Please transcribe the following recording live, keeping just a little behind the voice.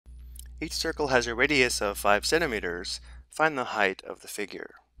Each circle has a radius of 5 centimeters. Find the height of the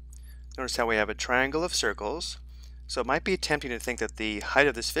figure. Notice how we have a triangle of circles. So it might be tempting to think that the height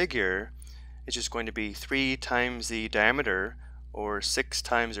of this figure is just going to be 3 times the diameter, or 6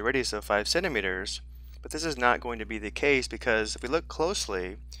 times the radius of 5 centimeters. But this is not going to be the case, because if we look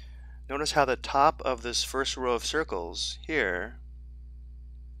closely, notice how the top of this first row of circles here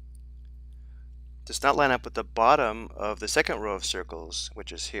does not line up with the bottom of the second row of circles,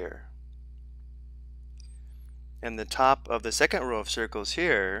 which is here. And the top of the second row of circles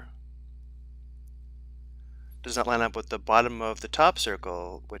here does not line up with the bottom of the top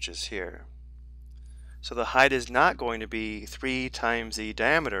circle, which is here. So the height is not going to be 3 times the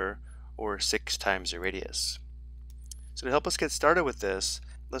diameter, or 6 times the radius. So to help us get started with this,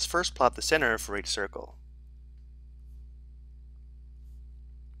 let's first plot the center for each circle.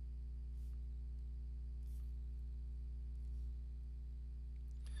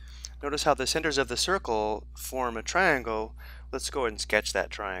 Notice how the centers of the circle form a triangle. Let's go ahead and sketch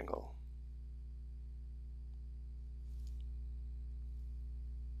that triangle.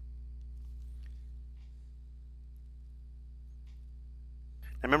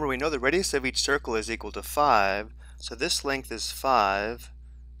 Now remember, we know the radius of each circle is equal to 5, so this length is 5,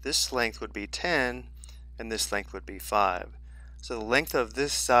 this length would be 10, and this length would be 5. So the length of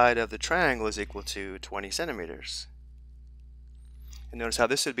this side of the triangle is equal to 20 centimeters. And notice how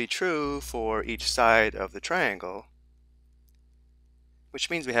this would be true for each side of the triangle, which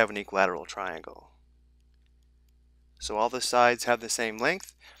means we have an equilateral triangle. So all the sides have the same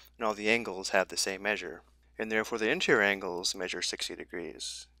length, and all the angles have the same measure, and therefore the interior angles measure 60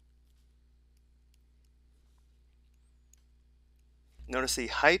 degrees. Notice the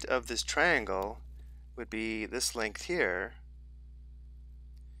height of this triangle would be this length here,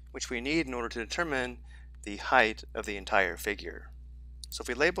 which we need in order to determine the height of the entire figure. So if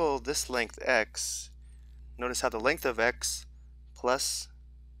we label this length x, notice how the length of x plus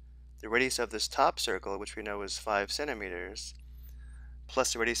the radius of this top circle, which we know is 5 centimeters,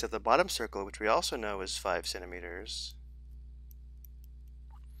 plus the radius of the bottom circle, which we also know is 5 centimeters,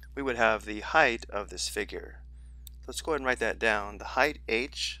 we would have the height of this figure. Let's go ahead and write that down. The height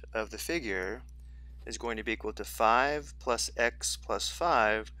h of the figure is going to be equal to 5 plus x plus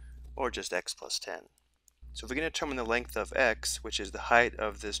 5, or just x plus 10. So if we can determine the length of x, which is the height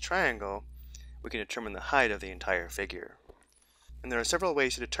of this triangle, we can determine the height of the entire figure. And there are several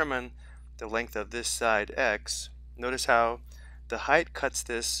ways to determine the length of this side x. Notice how the height cuts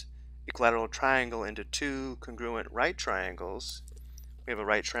this equilateral triangle into two congruent right triangles. We have a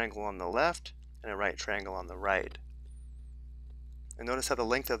right triangle on the left and a right triangle on the right. And notice how the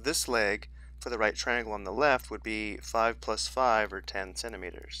length of this leg for the right triangle on the left would be 5 plus 5, or 10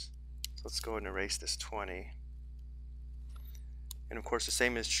 centimeters. So let's go ahead and erase this 20. And of course the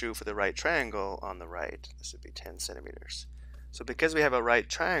same is true for the right triangle on the right. This would be 10 centimeters. So because we have a right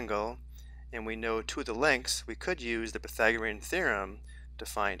triangle and we know two of the lengths, we could use the Pythagorean Theorem to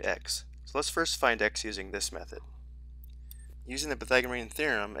find x. So let's first find x using this method. Using the Pythagorean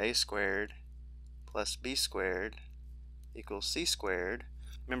Theorem, a squared plus b squared equals c squared.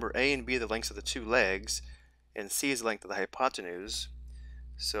 Remember, a and b are the lengths of the two legs, and c is the length of the hypotenuse.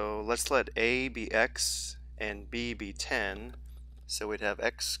 So let's let a be x and b be 10. So we'd have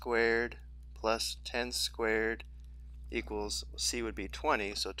x squared plus 10 squared equals, c would be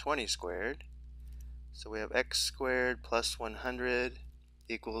 20, so 20 squared. So we have x squared plus 100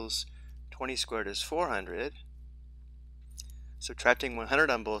 equals 20 squared is 400. Subtracting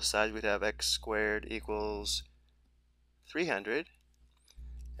 100 on both sides, we'd have x squared equals 300.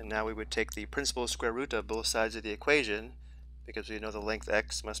 And now we would take the principal square root of both sides of the equation, because we know the length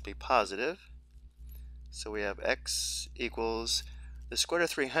x must be positive. So we have x equals, the square root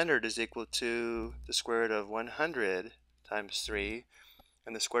of 300 is equal to the square root of 100 times 3,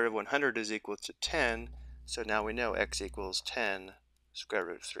 and the square root of 100 is equal to 10, so now we know x equals 10 square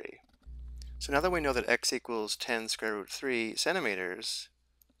root 3. So now that we know that x equals 10 square root 3 centimeters,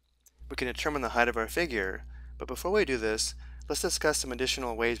 we can determine the height of our figure. But before we do this, let's discuss some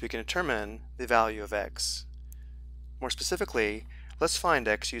additional ways we can determine the value of x. More specifically, let's find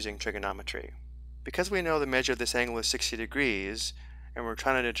x using trigonometry. Because we know the measure of this angle is 60 degrees, and we're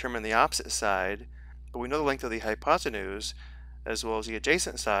trying to determine the opposite side, but we know the length of the hypotenuse as well as the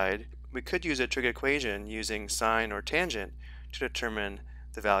adjacent side, we could use a trig equation using sine or tangent to determine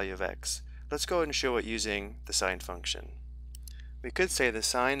the value of x. Let's go ahead and show it using the sine function. We could say the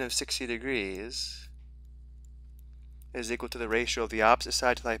sine of 60 degrees is equal to the ratio of the opposite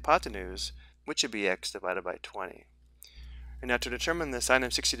side to the hypotenuse, which would be x divided by 20. And now to determine the sine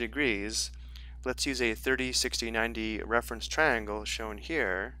of 60 degrees, let's use a 30, 60, 90 reference triangle shown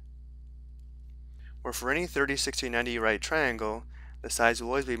here. where for any 30, 60, 90 right triangle, the sides will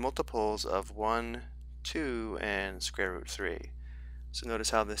always be multiples of 1, 2, and square root 3. So notice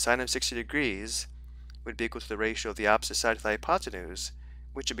how the sine of 60 degrees would be equal to the ratio of the opposite side of the hypotenuse,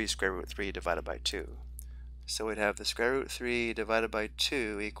 which would be square root 3 divided by 2. So we'd have the square root 3 divided by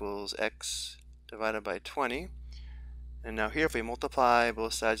 2 equals x divided by 20. And now here, if we multiply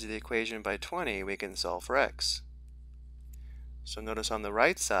both sides of the equation by 20, we can solve for x. So notice on the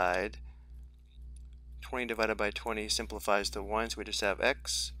right side, 20 divided by 20 simplifies to 1, so we just have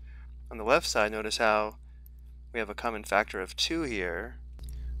x. On the left side, notice how we have a common factor of 2 here.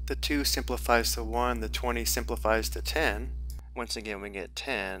 The 2 simplifies to 1, the 20 simplifies to 10. Once again, we get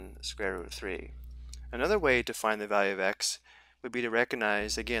 10 square root 3. Another way to find the value of x would be to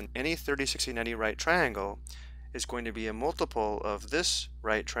recognize, again, any 30, 60, 90 right triangle is going to be a multiple of this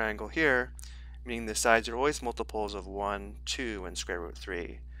right triangle here, meaning the sides are always multiples of 1, 2, and square root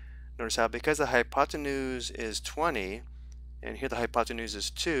 3. Notice how because the hypotenuse is 20, and here the hypotenuse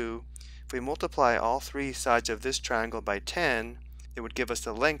is 2, if we multiply all three sides of this triangle by 10, it would give us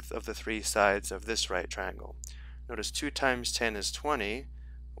the length of the three sides of this right triangle. Notice 2 times 10 is 20,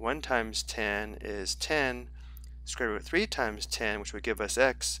 1 times 10 is 10, square root 3 times 10, which would give us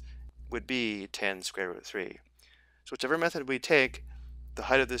x, would be 10 square root 3. So whichever method we take, the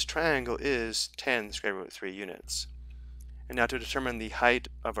height of this triangle is 10 square root 3 units. And now to determine the height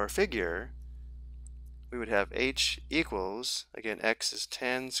of our figure, we would have h equals, again, x is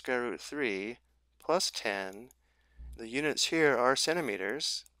 10 square root 3 plus 10. The units here are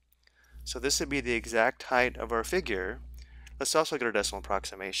centimeters. So this would be the exact height of our figure. Let's also get a decimal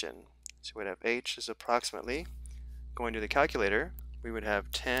approximation. So we'd have h is approximately, going to the calculator, we would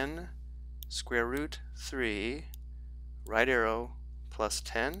have 10 square root 3, right arrow, plus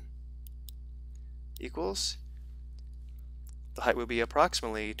 10 equals, the height would be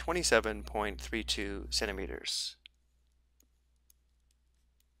approximately 27.32 centimeters.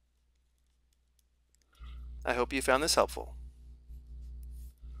 I hope you found this helpful.